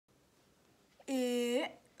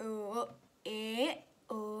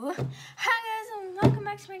Hi guys and welcome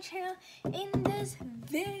back to my channel. In this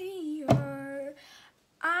video,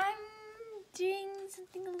 I'm doing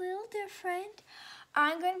something a little different.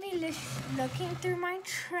 I'm going to be looking through my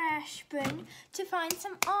trash bin to find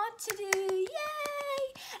some art to do.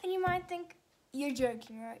 Yay! And you might think, you're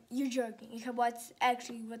joking, right? You're joking. Okay, what's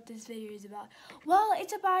actually what this video is about? Well,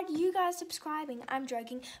 it's about you guys subscribing. I'm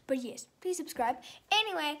joking, but yes, please subscribe.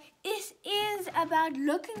 Anyway, this is about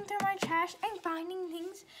looking through my trash and finding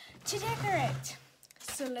things to decorate.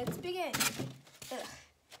 So let's begin. Ugh.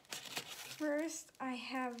 First, I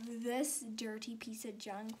have this dirty piece of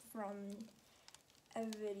junk from a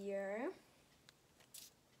video.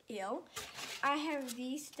 Ew. I have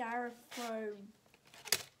these styrofoam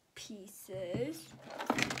pieces.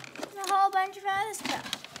 And a whole bunch of other stuff.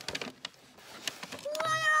 Look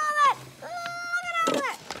at all that! Look at all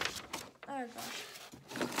that! Oh gosh.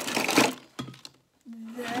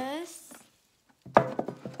 This.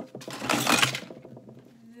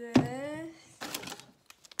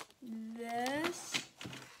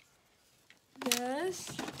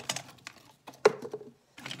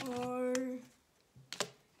 Or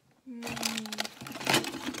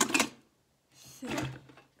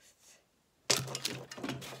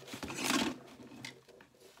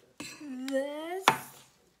this,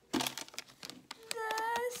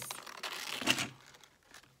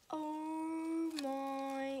 oh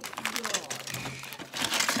my gosh.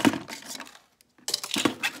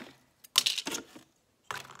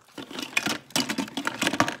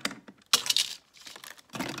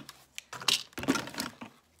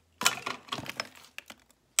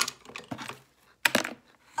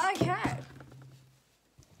 Okay.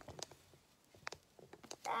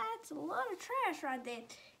 That's a lot of trash right there.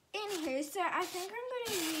 Anywho, so I think I'm going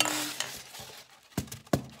to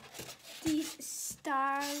use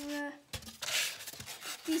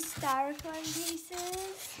these styrofoam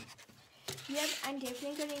pieces. Yep, I'm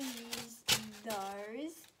definitely going to use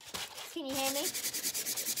those. Can you hear me?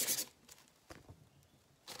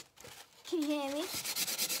 Can you hear me?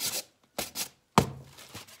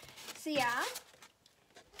 So yeah, I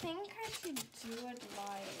think I should do it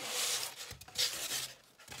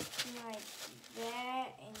like that,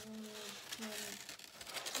 and you can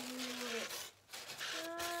do it.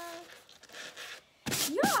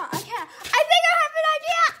 Yeah, okay. I think I have an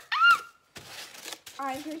idea.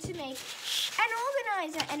 I'm going to make an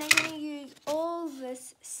organizer, and I'm going to use all this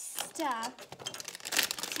stuff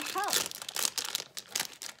to help.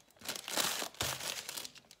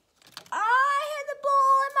 I had the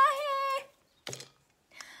ball in my hair.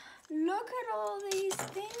 Look at all these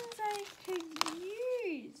things I could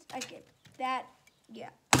use. Okay, that, yeah,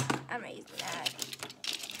 I'm using that.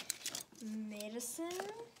 Medicine.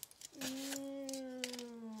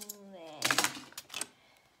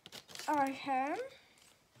 Okay.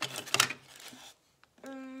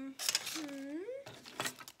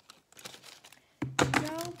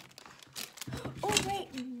 No. Oh wait,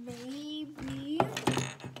 maybe.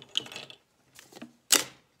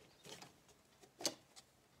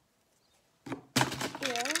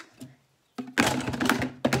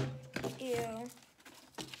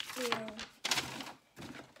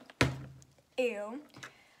 Ew.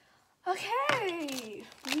 Okay,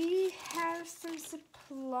 we have some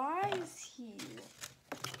supplies here.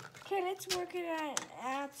 Okay, let's work it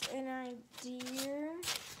out an idea.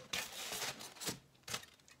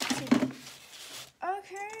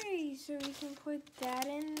 Okay, so we can put that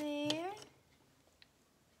in there.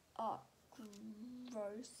 Oh,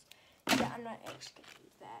 gross. Yeah, I'm not actually gonna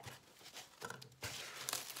use that.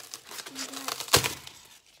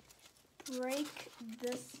 Break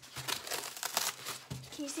this.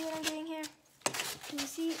 Can you see what I'm doing here? Can you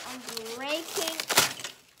see? I'm breaking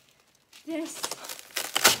this.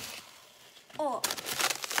 Oh.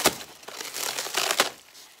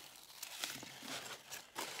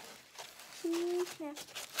 Yeah.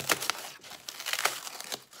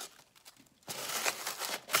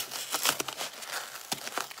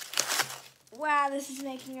 Wow, this is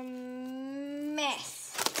making a mess.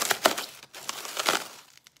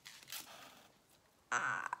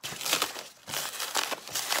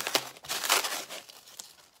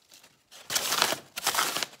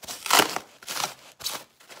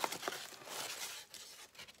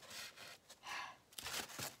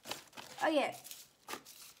 Oh yeah,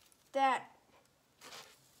 that.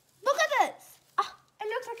 Look at this. Oh, it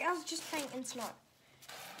looks like I was just playing in snow.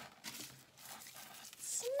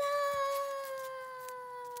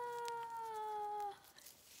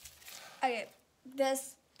 Okay,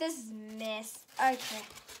 this is a mess. Okay.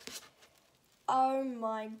 Oh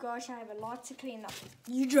my gosh, I have a lot to clean up.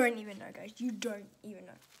 You don't even know, guys. You don't even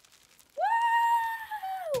know.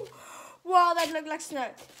 Woo! Wow, that looked like snow.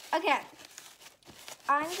 Okay.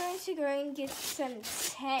 I'm going to go and get some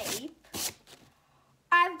tape.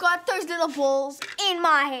 I've got those little balls in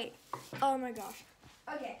my head. Oh my gosh.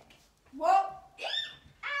 Okay. Whoa.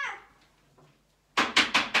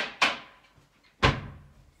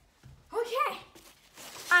 Okay.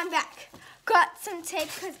 I'm back. Got some tape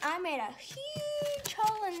because I made a huge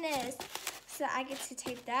hole in this. So I get to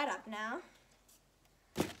tape that up now.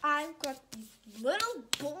 I've got these little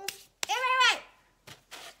balls in my way.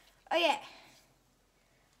 Okay.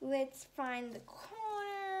 Let's find the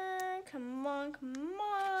corner. Come on, come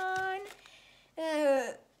on.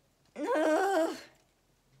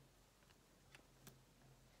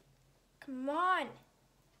 Come on.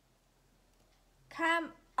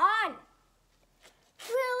 Come on.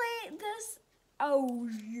 Really? This? Oh,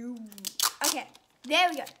 you. Okay, there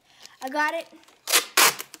we go. I got it.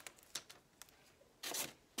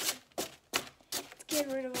 Let's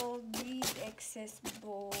get rid of all these excess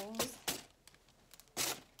balls.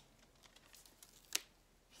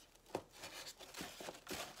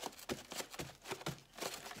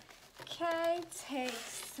 Okay, take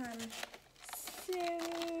some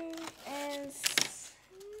scissors and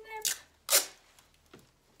snip.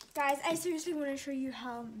 Guys, I seriously want to show you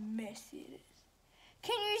how messy it is.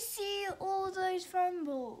 Can you see all those foam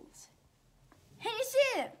balls? Can you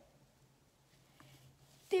see them?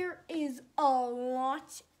 There is a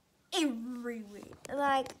lot everywhere.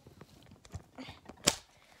 Like, let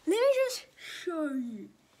me just show you.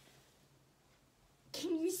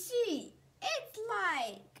 Can you see? It's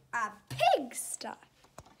like a pigsty.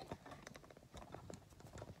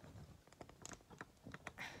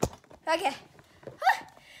 Okay,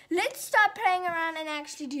 let's stop playing around and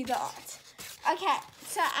actually do the art. Okay,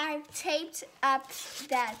 so I've taped up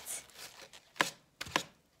that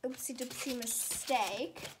oopsie doopsie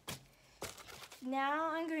mistake. Now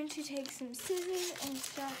I'm going to take some scissors and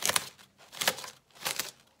start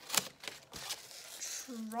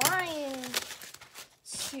trying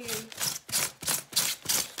to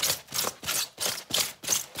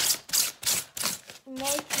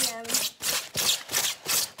make them.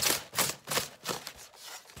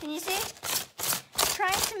 Can you see?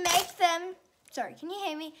 Trying to make them. Sorry, can you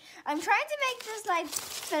hear me? I'm trying to make this like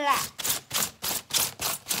flat.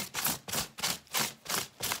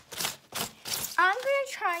 I'm gonna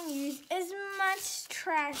try and use as much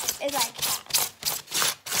trash as I can.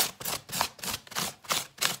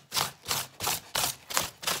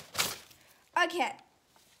 Okay.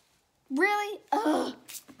 Really? Ugh.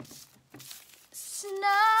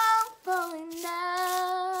 Snow falling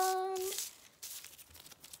down.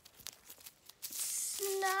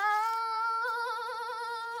 Snow.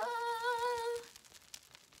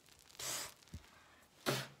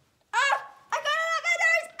 Oh, I got it on my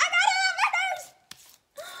nose. I got it on my nose.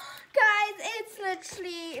 Guys, it's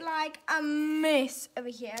literally like a mess over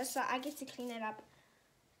here. So I get to clean it up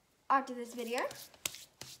after this video.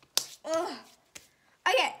 Ugh.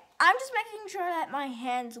 Okay, I'm just making sure that my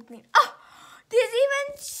hands are clean. Oh, there's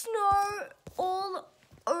even snow all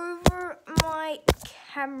over my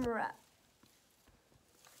camera.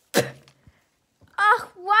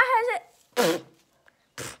 Oh, why is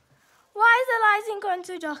the lighting gone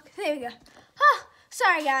so dark? There we go. Oh,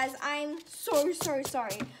 sorry guys, I'm so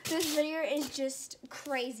sorry. This video is just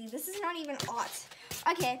crazy. This is not even art.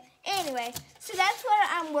 Okay, anyway, so that's what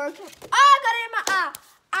I'm working. Oh, I got it in my eye.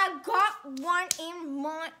 I got one in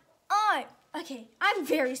my eye. Okay, I'm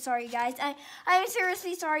very sorry, guys. I'm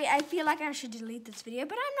seriously sorry. I feel like I should delete this video,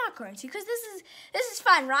 but I'm not going to because this is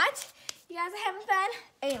fun, right? You guys are having fun?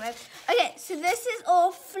 Anyway, okay, so this is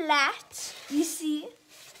all flat, you see?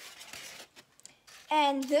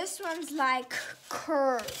 And this one's like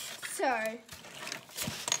curved. So,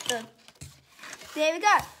 there we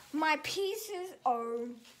go. My pieces, oh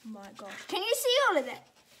my gosh. Can you see all of that?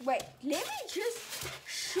 Wait, let me just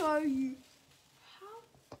show you how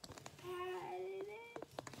bad it is.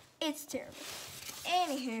 It's terrible.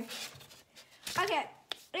 Anywho, okay,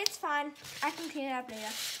 it's fine. I can clean it up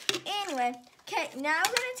later. Anyway, okay, now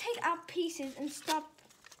we're gonna take our pieces and start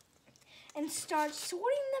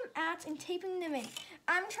sorting them out and taping them in.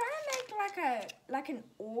 I'm trying to make like an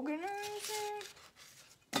organizer.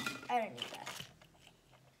 I don't need that.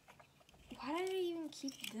 Why did I even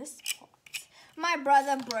keep this part? My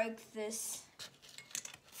brother broke this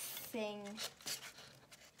thing.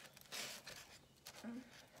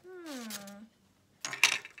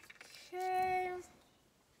 Okay.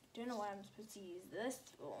 Don't know what I'm supposed to use this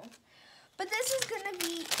for. But this is going to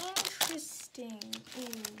be interesting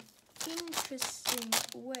in interesting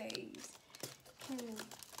ways. Can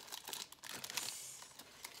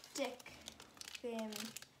stick them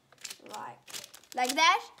like like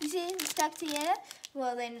that. You see, it's stuck together.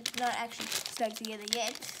 Well, they're not actually stuck together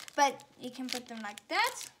yet, but you can put them like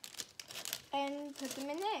that and put them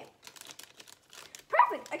in there.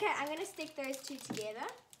 Perfect. Okay, I'm gonna stick those two together.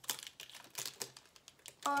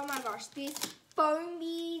 Oh my gosh, these foam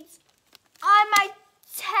beads on my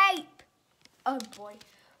tape. Oh boy.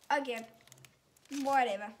 Okay,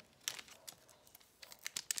 whatever.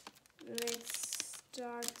 Let's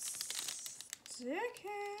start sticking.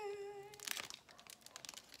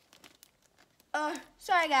 Oh,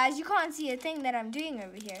 sorry guys, you can't see a thing that I'm doing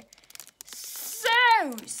over here.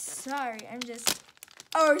 So sorry, I'm just,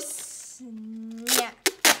 oh snap.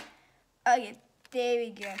 Okay, there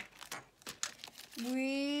we go.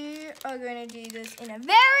 We are going to do this in a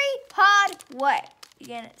very hard way.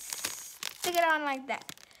 You're going to stick it on like that.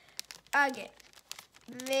 Okay,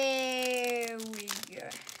 there we go.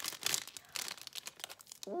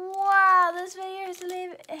 Wow, this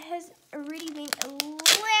video has already been 11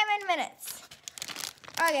 minutes.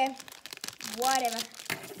 Okay, whatever.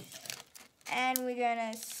 And we're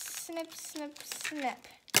gonna snip, snip, snip.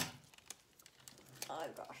 Oh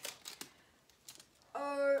gosh.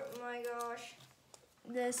 Oh my gosh.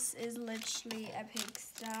 This is literally a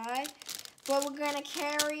pigsty. But we're gonna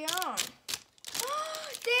carry on.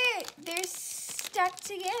 They're stuck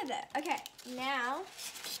together. Okay, now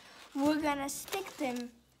we're gonna stick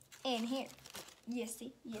them in here. Yes,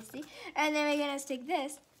 see. And then we're gonna stick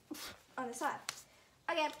this on the side.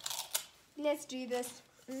 Okay, let's do this.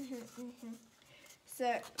 So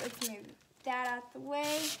let's move that out the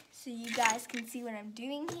way so you guys can see what I'm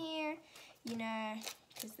doing here. You know,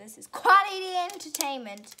 because this is quality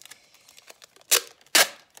entertainment.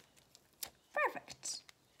 Perfect.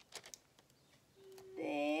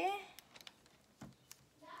 There.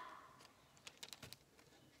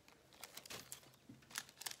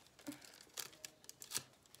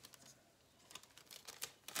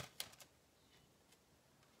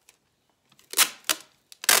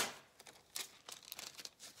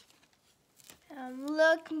 I'm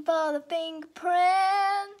looking for the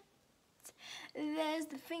fingerprints. There's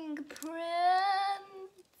the fingerprints.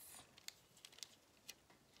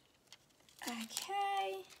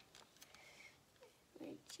 Okay.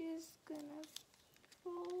 We're just gonna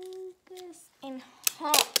fold this in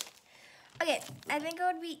half. Okay, I think it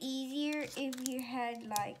would be easier if you had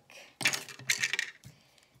like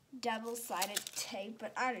double-sided tape,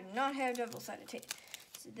 but I do not have double-sided tape.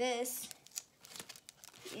 So this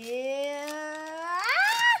is...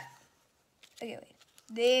 Okay, wait.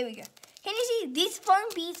 There we go. Can you see these foam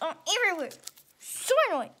beads are everywhere? So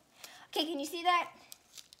annoying. Okay, can you see that?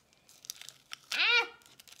 Ah!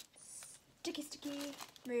 Sticky, sticky.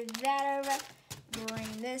 Move that over.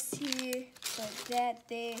 Bring this here. Put that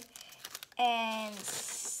there. And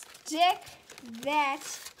stick that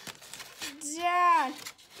down.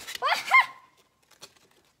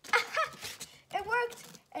 It worked.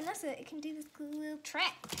 And also, it can do this cool little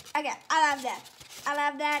trick. Okay, I love that. I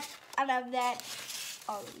love that. I love that.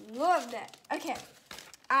 I love that. Okay,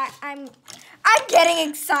 I'm getting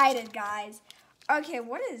excited, guys. Okay,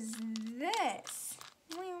 what is this?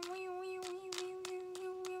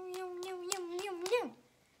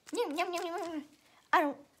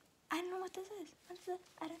 I don't know what this is. What is this?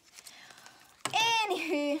 I don't.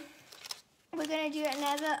 Anywho, we're gonna do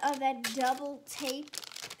another of that double tape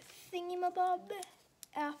thingamabob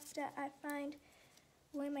after I find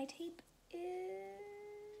where my tape is.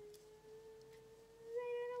 I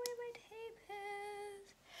don't know where my tape is,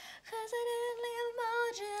 cause I didn't leave a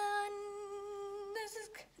margin. This is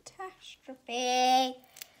catastrophe.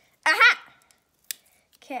 Aha!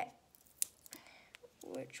 Okay.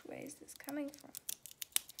 Which way is this coming from?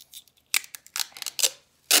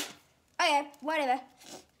 Okay, whatever.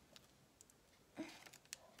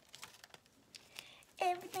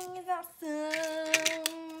 Everything is awesome.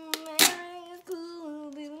 Everything is cool.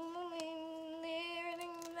 Everything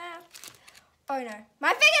is awesome. Oh no,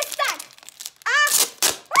 my finger's stuck. Ah!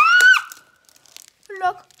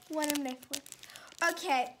 Look what I'm left with.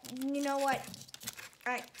 Okay, you know what?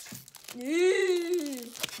 Alright.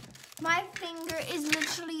 My finger is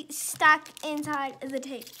literally stuck inside the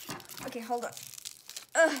tape. Okay, hold on.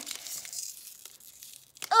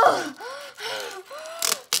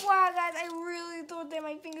 Wow, guys, I really thought that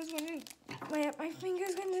my finger's going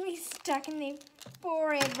to be stuck in there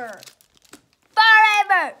forever.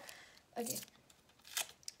 Forever! Okay.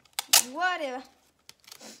 Whatever.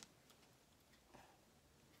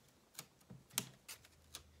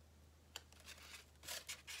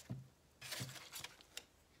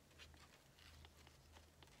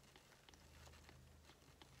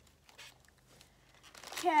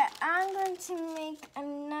 Okay, I'm going to make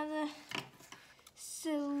another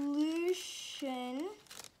solution.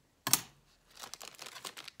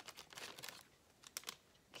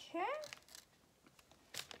 Okay.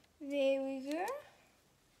 There we go.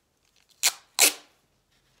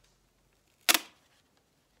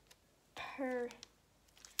 Perfect.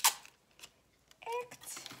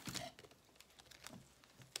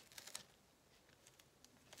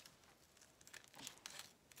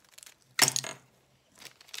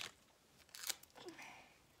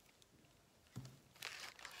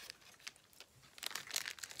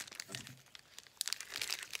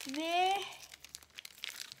 There.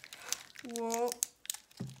 Whoa.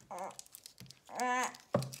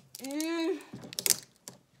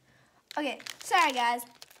 Okay, sorry guys.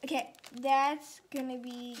 Okay, that's gonna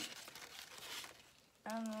be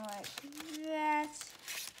like that.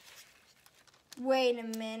 Wait a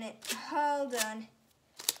minute. Hold on.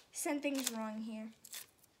 Something's wrong here.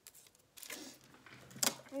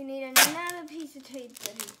 We need another piece of tape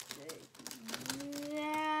that is the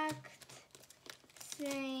exact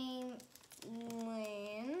same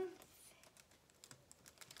length.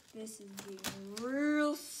 This is getting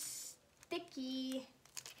real sticky.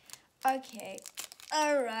 Okay.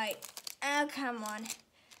 Alright. Oh, come on.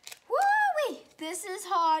 Woo-wee! This is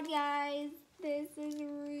hard, guys. This is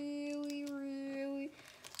really, really,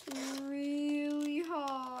 really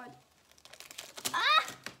hard. Ah!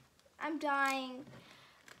 I'm dying.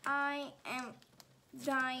 I am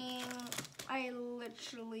dying. I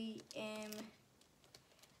literally am.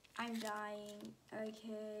 I'm dying.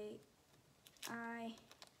 Okay. I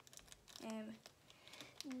am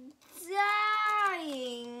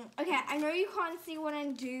dying. Okay, I know you can't see what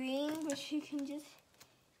I'm doing, but you can just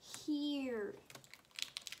hear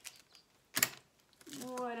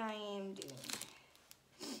what I am doing.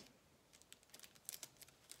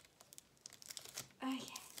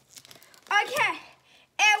 Okay. Okay,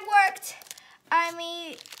 it worked. I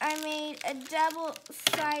made a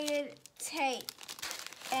double-sided tape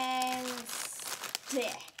and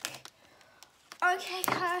stick. Okay,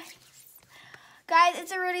 guys. Guys,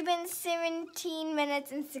 it's already been 17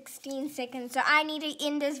 minutes and 16 seconds, so I need to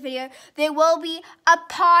end this video. There will be a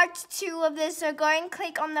part 2 of this, so go and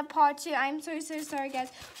click on the part 2. I'm so sorry,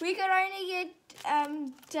 guys. We could only get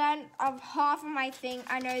done of half of my thing.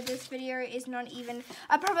 I know this video is not even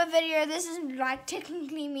a proper video. This is like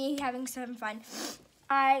technically me having some fun.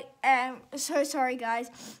 I am so sorry,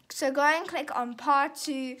 guys. So go and click on part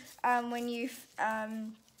 2 when you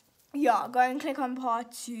yeah, go and click on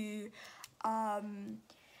part 2.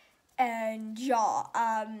 And yeah,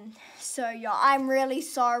 so yeah, I'm really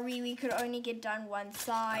sorry we could only get done one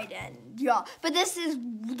side, and yeah, but this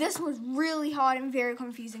was really hard and very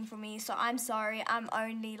confusing for me, so I'm sorry. I'm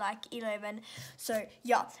only like 11, so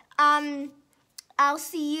yeah, I'll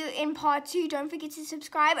see you in part 2. Don't forget to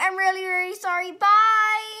subscribe. I'm really sorry. Bye.